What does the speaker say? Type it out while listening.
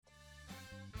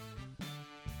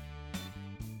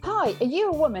Hi, are you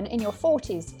a woman in your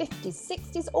 40s, 50s,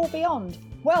 60s or beyond?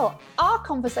 Well, our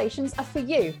conversations are for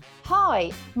you.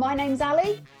 Hi, my name's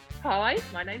Ali. Hi,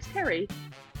 my name's Kerry.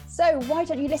 So why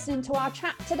don't you listen to our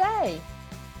chat today?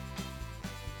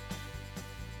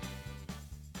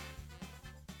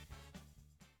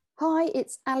 Hi,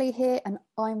 it's Ali here and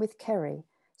I'm with Kerry.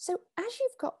 So as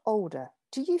you've got older,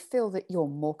 do you feel that you're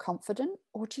more confident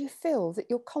or do you feel that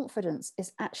your confidence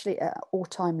is actually at an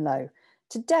all-time low?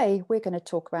 Today, we're going to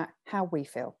talk about how we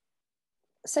feel.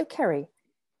 So Kerry,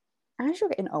 as you're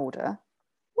getting older,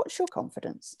 what's your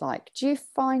confidence like? Do you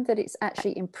find that it's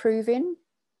actually improving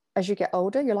as you get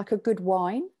older? You're like a good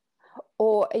wine?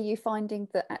 Or are you finding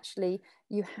that actually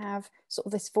you have sort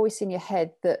of this voice in your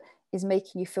head that is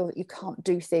making you feel that you can't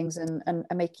do things and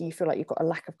making you feel like you've got a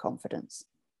lack of confidence?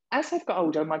 As I've got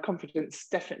older, my confidence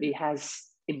definitely has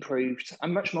improved.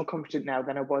 I'm much more confident now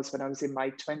than I was when I was in my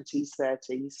 20s,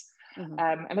 30s.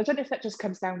 Mm-hmm. And I don't know if that just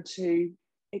comes down to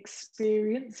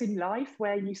experience in life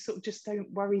where you sort of just don't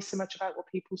worry so much about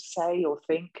what people say or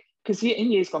think. Because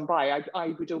in years gone by,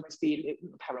 I would almost be,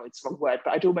 paranoid's the wrong word,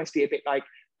 but I'd almost be a bit like,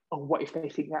 oh, what if they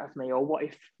think that of me? Or what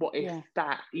if Yeah.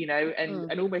 that,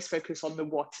 and almost focus on the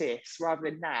what ifs rather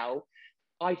than now.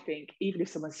 I think even if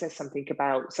someone says something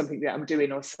about something that I'm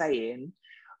doing or saying,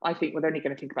 I think, well, they're only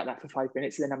going to think about that for 5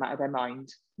 minutes and then I'm out of their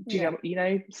mind. Do you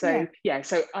know? So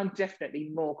so I'm definitely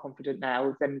more confident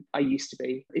now than I used to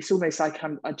be. It's almost like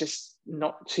I'm just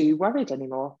not too worried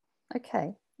anymore.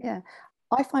 Okay. Yeah.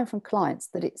 I find from clients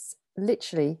that it's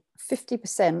literally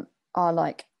 50% are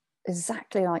like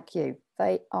exactly like you.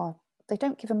 They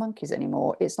don't give a monkeys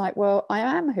anymore. It's like, well, I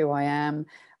am who I am.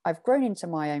 I've grown into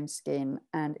my own skin,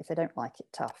 and if they don't like it,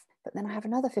 tough. But then I have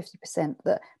another 50%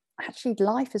 that actually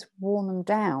life has worn them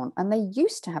down and they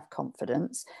used to have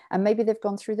confidence, and maybe they've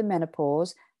gone through the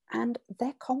menopause and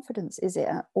their confidence is at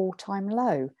an all-time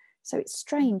low. So it's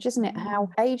strange, isn't it, how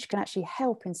age can actually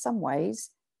help in some ways,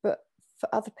 but for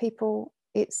other people,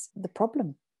 it's the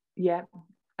problem. Yeah.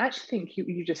 I actually think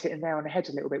you just hit the nail on the head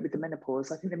a little bit with the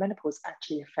menopause. I think the menopause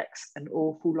actually affects an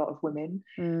awful lot of women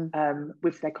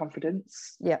with their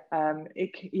confidence. Yeah.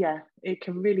 It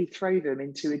can really throw them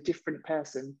into a different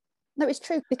person. No, it's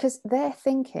true, because they're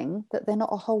thinking that they're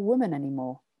not a whole woman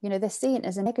anymore. You know, they're seeing it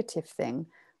as a negative thing,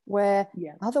 where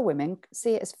other women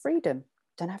see it as freedom.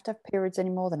 Don't have to have periods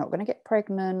anymore. They're not going to get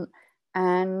pregnant,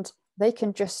 and they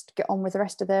can just get on with the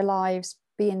rest of their lives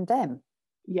being them.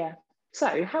 Yeah.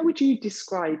 So how would you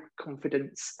describe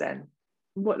confidence then?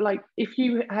 What, like, if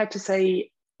you had to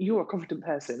say you're a confident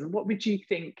person, what would you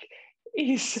think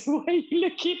is why are you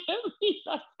looking at me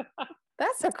like that?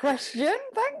 That's a question.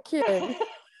 Thank you.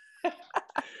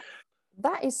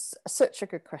 That is such a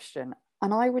good question.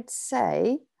 And I would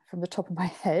say, from the top of my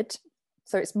head,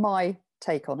 so it's my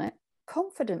take on it,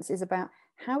 confidence is about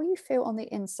how you feel on the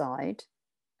inside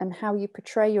and how you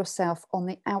portray yourself on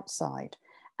the outside.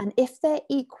 And if they're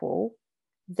equal,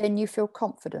 then you feel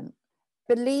confident.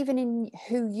 Believing in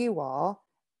who you are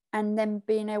and then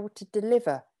being able to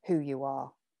deliver who you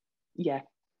are. Yeah,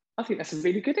 I think that's a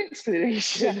really good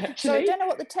explanation, actually. So I don't know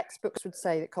what the textbooks would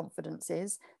say that confidence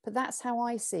is, but that's how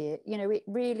I see it. You know, it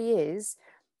really is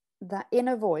that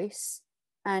inner voice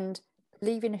and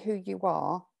believing who you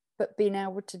are, but being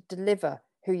able to deliver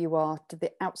who you are to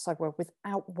the outside world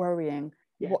without worrying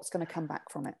what's going to come back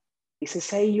from it. So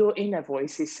say your inner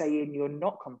voice is saying you're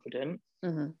not confident,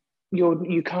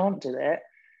 you can't do it,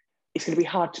 it's going to be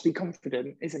hard to be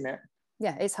confident, isn't it?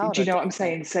 Yeah, it's hard. Do you know what I'm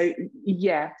saying? So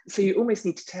you almost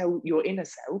need to tell your inner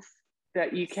self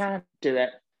that you can do it.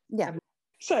 Yeah.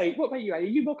 So what about you? Are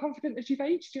you more confident as you've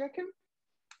aged, do you reckon?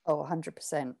 Oh,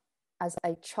 100%. As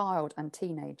a child and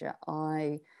teenager,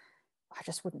 I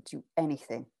just wouldn't do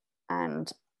anything.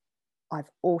 And I've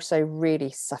also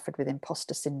really suffered with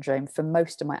imposter syndrome for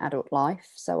most of my adult life.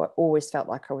 So I always felt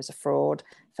like I was a fraud,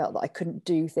 felt that I couldn't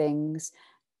do things.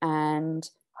 And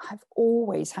I've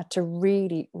always had to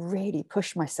really, really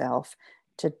push myself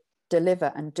to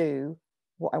deliver and do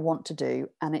what I want to do.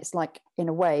 And it's like, in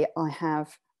a way, I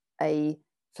have a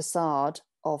facade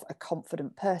of a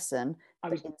confident person. I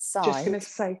was just going to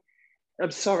say,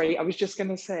 I'm sorry, I was just going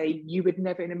to say, you would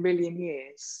never in a million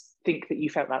years think that you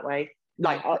felt that way.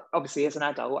 Like, obviously, as an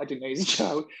adult, I didn't know as a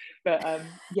child, but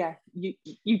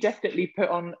you definitely put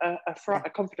on a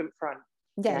confident front.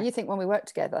 Yeah, you think when we worked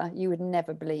together, you would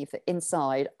never believe that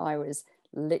inside I was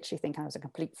literally thinking I was a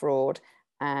complete fraud,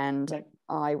 and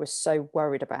I was so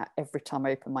worried about every time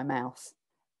I opened my mouth.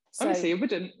 So, honestly, it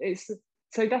wouldn't.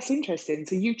 So that's interesting.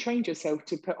 So you trained yourself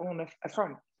to put on a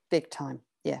front. Big time,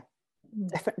 yeah,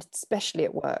 definitely, especially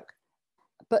at work.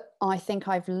 But I think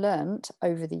I've learned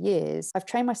over the years, I've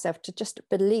trained myself to just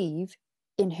believe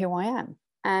in who I am.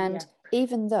 And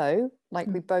even though, like,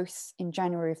 we Mm. both in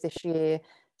January of this year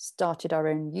started our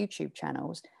own YouTube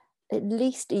channels, at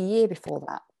least a year before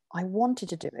that, I wanted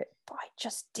to do it, but I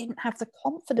just didn't have the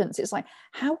confidence. It's like,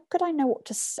 how could I know what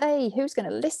to say? Who's going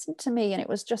to listen to me? And it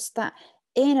was just that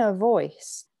inner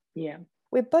voice. Yeah.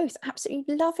 We're both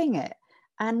absolutely loving it.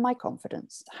 And my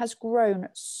confidence has grown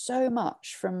so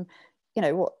much from,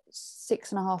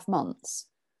 6.5 months.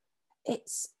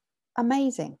 It's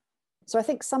amazing. So I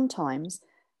think sometimes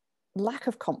lack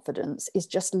of confidence is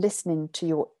just listening to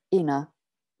your inner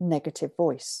negative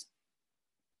voice.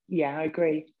 Yeah, I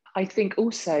agree. I think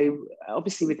also,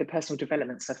 obviously, with the personal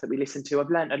development stuff that we listen to, I've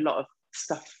learned a lot of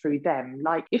stuff through them.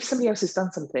 Like, if somebody else has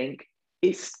done something,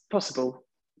 it's possible.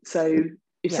 So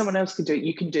if someone else can do it,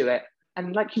 you can do it.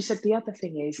 And like you said, the other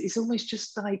thing is, it's almost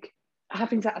just like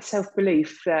having that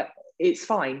self-belief that it's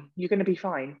fine, you're going to be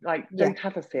fine. Like, don't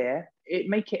have a fear.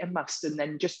 Make it a must, and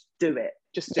then just do it.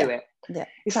 Just do it. Yeah.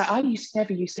 It's like, I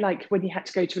never used to, like, when you had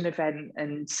to go to an event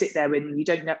and sit there when you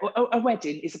don't know. A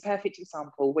wedding is a perfect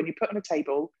example, when you put on a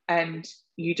table and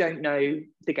you don't know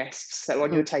the guests that are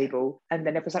on your table, and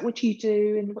then everyone's like, what do you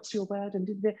do, and what's your word, and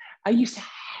I used to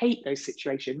hate those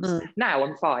situations. Now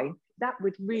I'm fine. That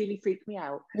would really freak me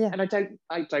out. And I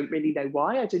don't really know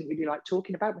why. I didn't really like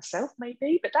talking about myself,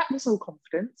 maybe, but that was all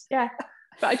confidence.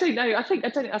 But I don't know. I think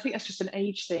that's just an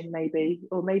age thing, maybe,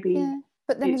 or maybe.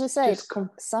 But then, as I say,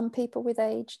 some people with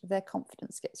age, their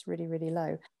confidence gets really, really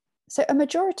low. So a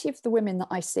majority of the women that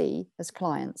I see as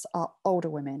clients are older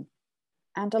women,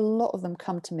 and a lot of them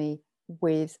come to me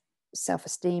with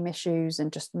self-esteem issues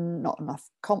and just not enough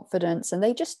confidence, and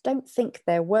they just don't think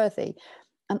they're worthy.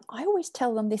 And I always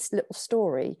tell them this little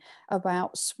story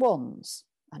about swans.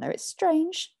 I know it's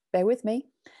strange, bear with me,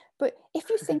 but if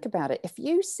you think about it, if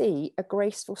you see a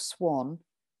graceful swan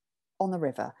on the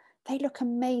river, they look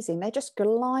amazing. They're just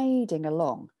gliding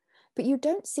along, but you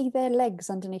don't see their legs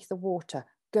underneath the water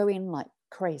going like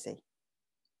crazy.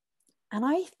 And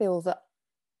I feel that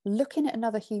looking at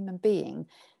another human being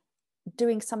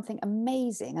doing something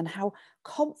amazing and how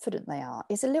confident they are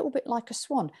is a little bit like a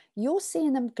swan. You're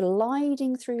seeing them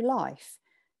gliding through life,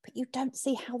 but you don't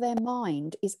see how their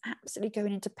mind is absolutely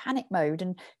going into panic mode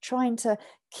and trying to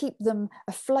keep them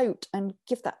afloat and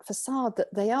give that facade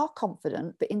that they are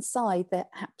confident, but inside they're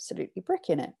absolutely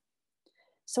bricking it.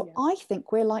 So I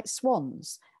think we're like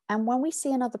swans. And when we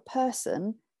see another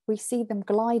person, we see them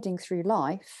gliding through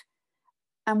life.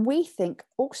 And we think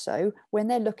also when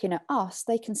they're looking at us,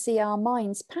 they can see our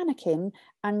minds panicking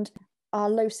and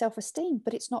our low self-esteem,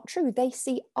 but it's not true. They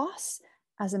see us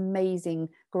as amazing,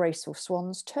 graceful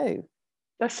swans too.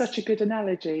 That's such a good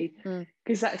analogy,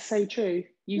 because that's so true.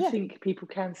 You think people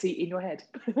can see it in your head.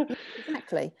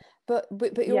 Exactly. But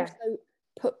you also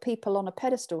put people on a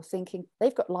pedestal thinking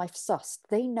they've got life sussed.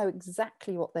 They know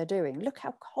exactly what they're doing. Look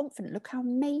how confident, look how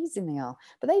amazing they are.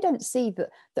 But they don't see that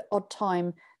the odd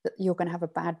time that you're going to have a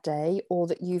bad day, or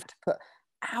that you've to put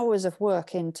hours of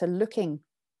work into looking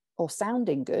or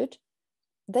sounding good.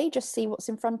 They just see what's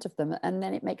in front of them, and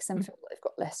then it makes them feel like they've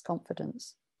got less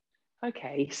confidence.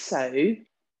 Okay, so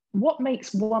what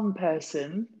makes one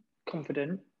person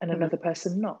confident and another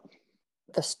person not?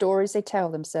 The stories they tell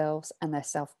themselves and their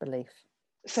self-belief.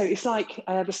 So it's like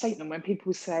the statement when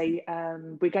people say,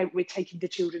 we're taking the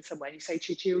children somewhere, and you say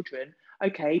to your children,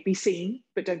 okay, be seen,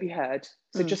 but don't be heard.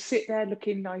 So just sit there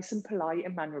looking nice and polite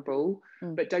and mannerable,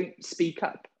 but don't speak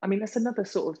up. I mean, that's another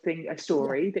sort of thing, a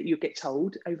story that you get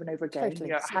told over and over again.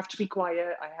 Totally. I have to be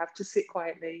quiet, I have to sit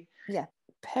quietly. Yeah.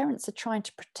 Parents are trying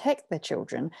to protect their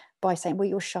children by saying, well,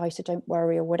 you're shy, so don't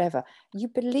worry, or whatever. You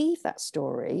believe that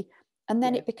story, and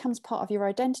then it becomes part of your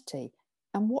identity.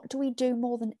 And what do we do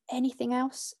more than anything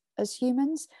else as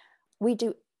humans? We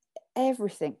do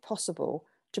everything possible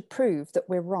to prove that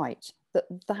we're right, that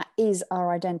that is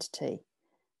our identity.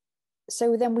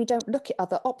 So then we don't look at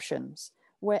other options,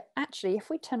 where actually, if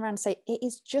we turn around and say, it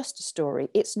is just a story,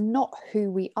 it's not who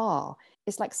we are.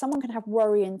 It's like someone can have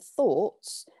worrying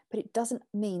thoughts, but it doesn't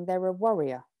mean they're a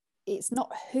worrier. It's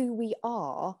not who we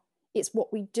are, it's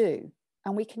what we do,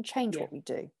 and we can change what we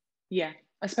do. Yeah,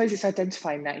 I suppose it's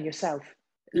identifying that in yourself,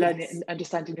 learning and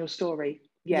understanding your story.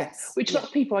 Which a lot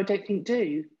of people I don't think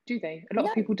do they? A lot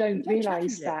of people don't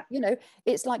realise that.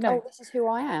 It's like, oh, this is who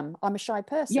I am. I'm a shy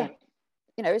person.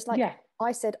 It's like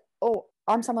I said, oh,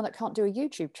 I'm someone that can't do a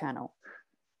YouTube channel.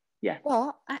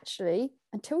 But actually,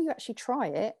 until you actually try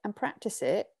it and practice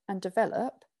it and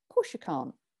develop, of course you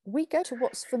can't. We go to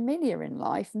what's familiar in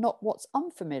life, not what's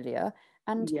unfamiliar.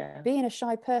 And being a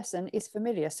shy person is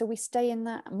familiar. So we stay in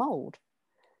that mold.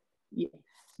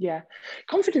 Yeah.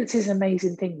 Confidence is an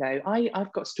amazing thing, though.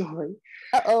 I've got a story.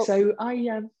 Uh-oh. So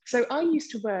I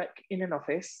used to work in an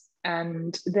office,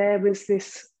 And there was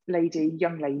this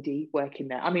young lady working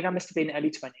there. I mean, I must have been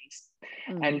early 20s.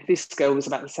 And this girl was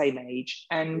about the same age.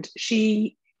 And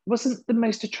she wasn't the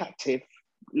most attractive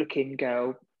looking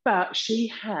girl, but she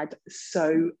had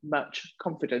so much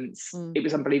confidence. It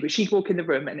was unbelievable. She'd walk in the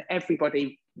room and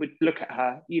everybody would look at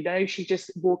her. You know, she'd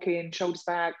just walk in, shoulders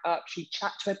back, up, she'd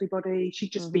chat to everybody.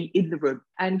 She'd just be in the room.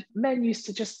 And men used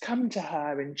to just come to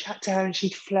her and chat to her, and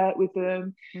she'd flirt with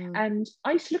them. And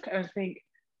I used to look at her and think,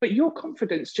 but your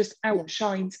confidence just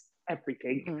outshines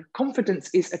everything. Confidence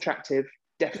is attractive,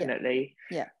 definitely.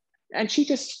 Yeah. And she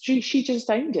just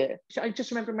owned it. I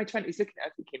just remember in my 20s looking at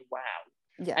her thinking, wow.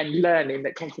 Yeah. And learning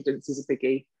that confidence is a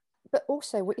biggie. But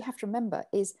also what you have to remember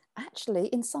is actually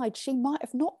inside she might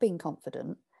have not been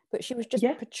confident, but she was just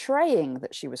portraying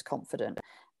that she was confident.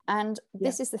 And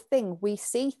this is the thing, we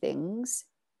see things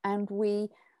and we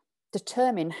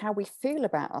determine how we feel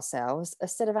about ourselves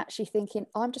instead of actually thinking,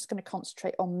 I'm just going to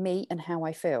concentrate on me and how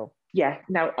I feel. Yeah.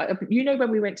 Now, you know,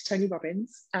 when we went to Tony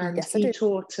Robbins and he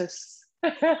taught us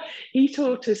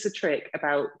a trick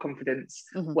about confidence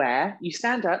where you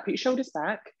stand up, put your shoulders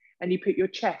back, and you put your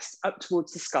chest up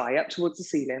towards the sky, up towards the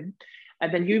ceiling.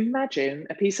 And then you imagine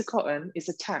a piece of cotton is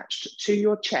attached to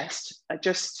your chest,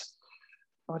 just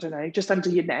under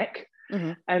your neck.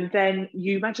 And then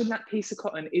you imagine that piece of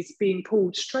cotton is being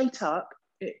pulled straight up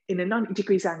in a 90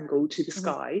 degrees angle to the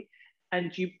sky.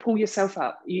 And you pull yourself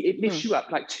up. It lifts you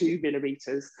up like 2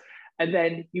 millimeters. And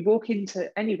then you walk into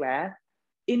anywhere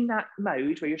in that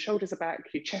mode where your shoulders are back,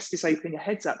 your chest is open, your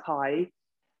head's up high,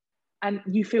 and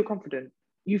you feel confident.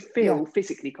 You feel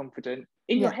physically confident.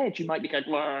 In your head, you might be going,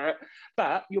 wah,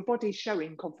 but your body's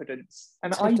showing confidence.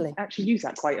 And I actually use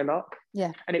that quite a lot.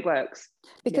 Yeah. And it works.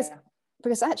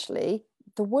 Because actually,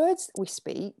 the words that we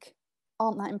speak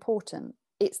aren't that important.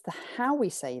 It's the how we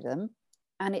say them,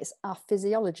 and it's our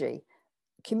physiology.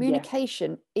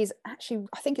 Communication is actually,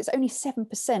 I think it's only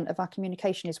 7% of our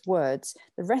communication is words.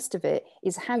 The rest of it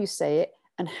is how you say it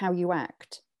and how you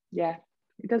act. Yeah,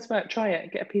 it does work. Try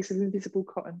it. Get a piece of invisible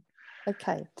cotton.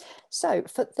 Okay. So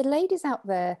for the ladies out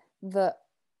there that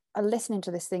are listening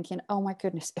to this thinking, oh my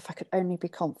goodness, if I could only be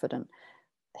confident,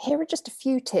 here are just a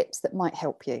few tips that might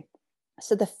help you.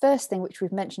 So the first thing, which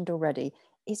we've mentioned already,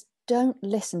 is don't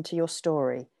listen to your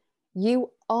story.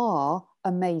 You are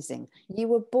amazing. You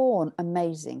were born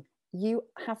amazing. You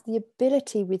have the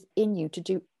ability within you to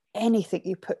do anything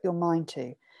you put your mind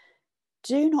to.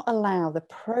 Do not allow the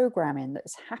programming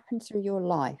that's happened through your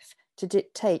life to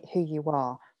dictate who you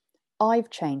are. I've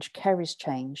changed, Kerry's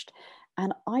changed,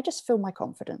 and I just feel my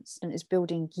confidence and it's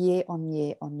building year on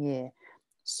year on year.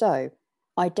 So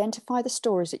identify the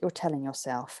stories that you're telling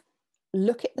yourself,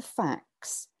 look at the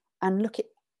facts and look at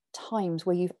times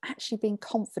where you've actually been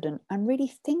confident and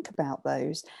really think about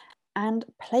those and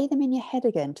play them in your head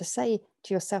again to say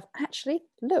to yourself, actually,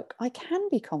 look, I can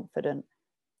be confident,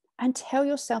 and tell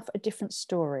yourself a different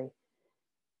story.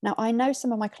 Now, I know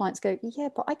some of my clients go, yeah,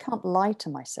 but I can't lie to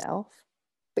myself.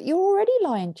 But you're already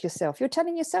lying to yourself. You're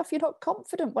telling yourself you're not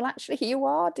confident. Well, actually, you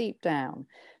are deep down.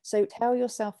 So tell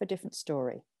yourself a different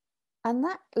story. And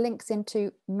that links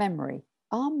into memory.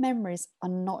 Our memories are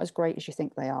not as great as you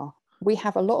think they are. We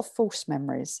have a lot of false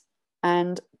memories,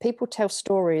 and people tell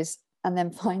stories and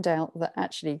then find out that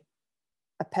actually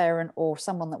a parent or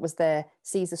someone that was there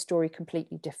sees the story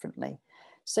completely differently.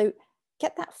 So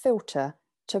get that filter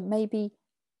to maybe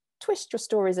twist your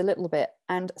stories a little bit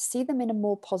and see them in a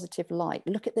more positive light.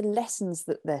 Look at the lessons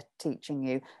that they're teaching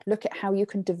you. Look at how you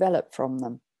can develop from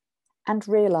them, and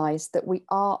realize that we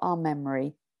are our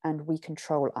memory and we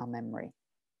control our memory.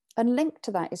 And linked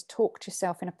to that is talk to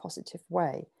yourself in a positive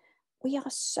way. We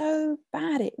are so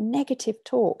bad at negative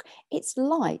talk. It's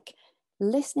like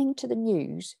listening to the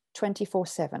news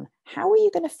 24/7. How are you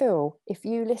going to feel if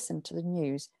you listen to the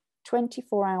news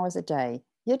 24 hours a day?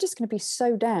 You're just going to be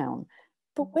so down.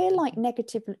 But we're like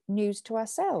negative news to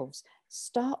ourselves.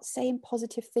 Start saying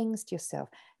positive things to yourself.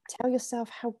 Tell yourself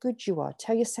how good you are.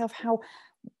 Tell yourself how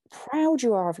proud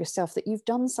you are of yourself, that you've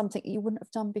done something you wouldn't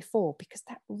have done before, because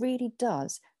that really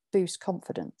does boost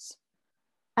confidence.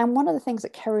 And one of the things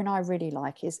that Kerry and I really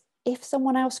like is if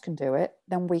someone else can do it,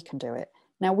 then we can do it.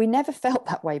 Now, we never felt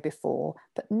that way before,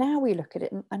 but now we look at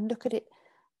it and look at it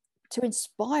to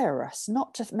inspire us,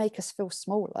 not to make us feel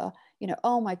smaller. You know,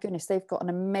 oh my goodness, they've got an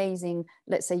amazing,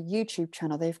 let's say, YouTube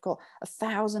channel. They've got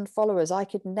 1,000 followers. I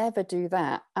could never do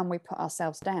that. And we put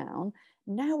ourselves down.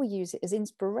 Now we use it as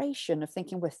inspiration of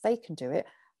thinking, well, if they can do it,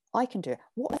 I can do it.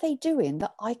 What are they doing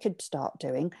that I could start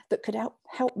doing that could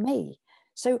help me?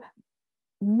 So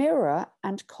mirror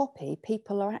and copy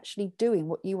people are actually doing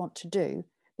what you want to do,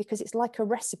 because it's like a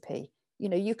recipe. You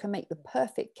know, you can make the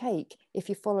perfect cake if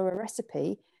you follow a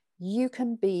recipe. You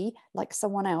can be like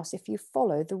someone else if you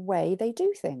follow the way they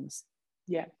do things.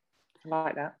 Yeah, I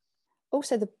like that.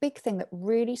 Also, the big thing that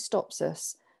really stops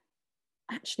us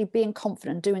actually being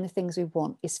confident and doing the things we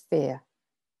want is fear.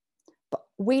 But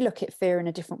we look at fear in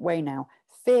a different way now.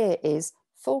 Fear is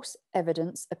false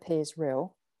evidence appears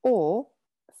real, or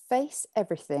face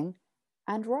everything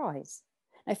and rise.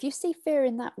 Now, if you see fear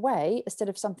in that way, instead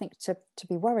of something to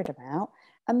be worried about,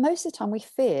 and most of the time we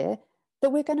fear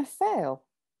that we're going to fail.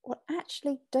 Well,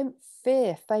 actually, don't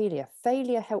fear failure.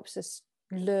 Failure helps us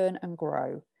learn and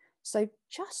grow. So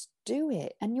just do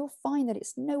it, and you'll find that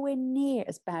it's nowhere near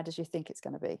as bad as you think it's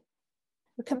going to be.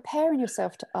 But comparing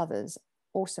yourself to others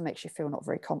also makes you feel not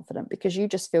very confident, because you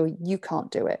just feel you can't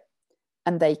do it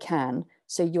and they can,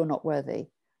 so you're not worthy.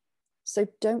 So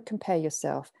don't compare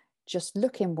yourself. Just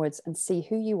look inwards and see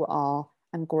who you are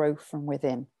and grow from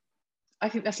within. I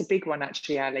think that's a big one,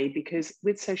 actually, Ali, because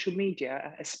with social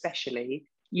media, especially,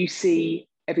 you see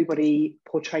everybody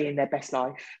portraying their best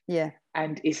life. Yeah.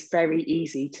 And it's very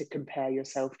easy to compare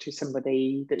yourself to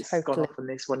somebody that's gone off on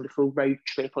this wonderful road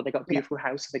trip, or they got a beautiful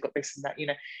house, or they got this and that, you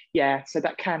know. Yeah. So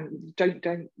that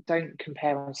don't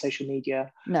compare on social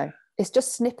media. No, it's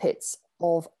just snippets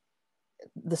of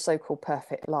the so-called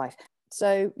perfect life.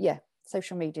 So yeah,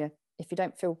 social media, if you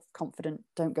don't feel confident,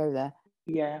 don't go there.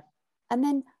 Yeah. And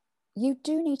then you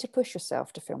do need to push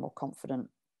yourself to feel more confident.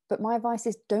 But my advice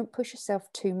is don't push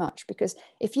yourself too much, because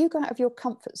if you go out of your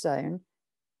comfort zone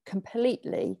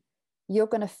completely, you're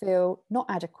going to feel not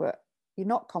adequate, you're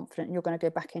not confident, and you're going to go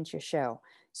back into your shell.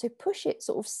 So push it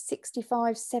sort of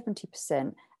 65,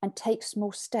 70% and take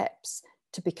small steps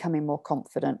to becoming more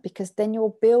confident, because then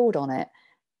you'll build on it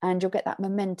and you'll get that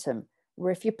momentum.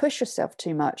 Where if you push yourself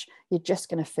too much, you're just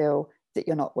going to feel that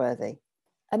you're not worthy.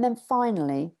 And then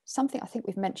finally, something I think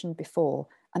we've mentioned before,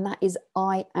 and that is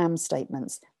I am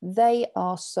statements. They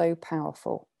are so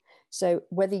powerful. So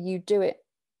whether you do it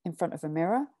in front of a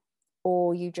mirror,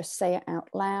 or you just say it out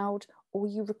loud, or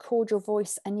you record your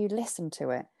voice and you listen to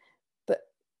it, but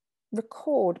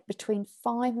record between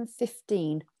 5 and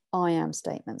 15 I am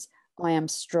statements. I am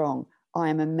strong. I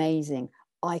am amazing.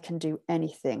 I can do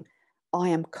anything. I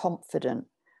am confident.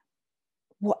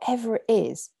 Whatever it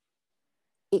is,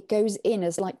 it goes in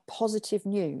as like positive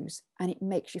news and it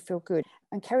makes you feel good.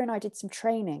 And Kerry and I did some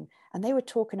training, and they were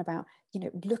talking about,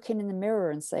 looking in the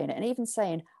mirror and saying it, and even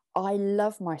saying, I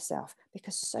love myself,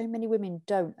 because so many women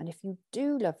don't. And if you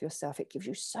do love yourself, it gives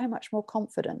you so much more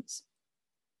confidence.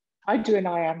 I do an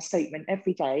I am statement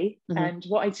every day. Mm-hmm. And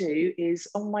what I do is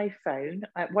on my phone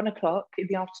at 1:00 in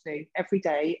the afternoon every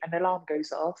day, an alarm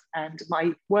goes off and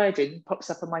my wording pops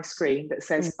up on my screen that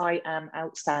says, I am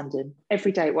outstanding.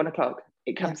 Every day at 1:00,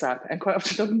 it comes up. And quite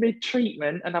often I'm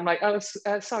mid-treatment and I'm like, oh,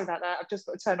 sorry about that. I've just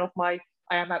got to turn off my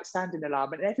I am outstanding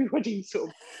alarm. And everybody sort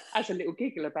of has a little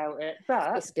giggle about it.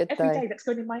 But it's good, every day that's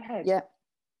going in my head. Yeah.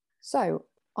 So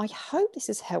I hope this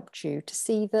has helped you to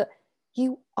see that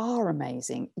you are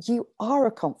amazing. You are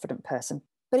a confident person,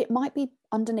 but it might be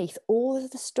underneath all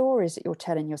of the stories that you're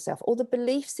telling yourself, all the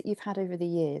beliefs that you've had over the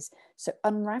years. So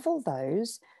unravel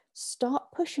those,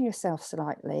 start pushing yourself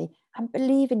slightly, and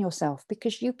believe in yourself,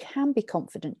 because you can be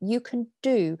confident. You can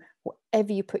do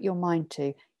whatever you put your mind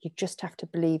to. You just have to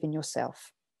believe in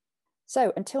yourself.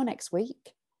 So until next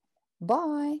week,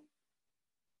 bye.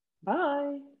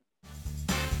 Bye.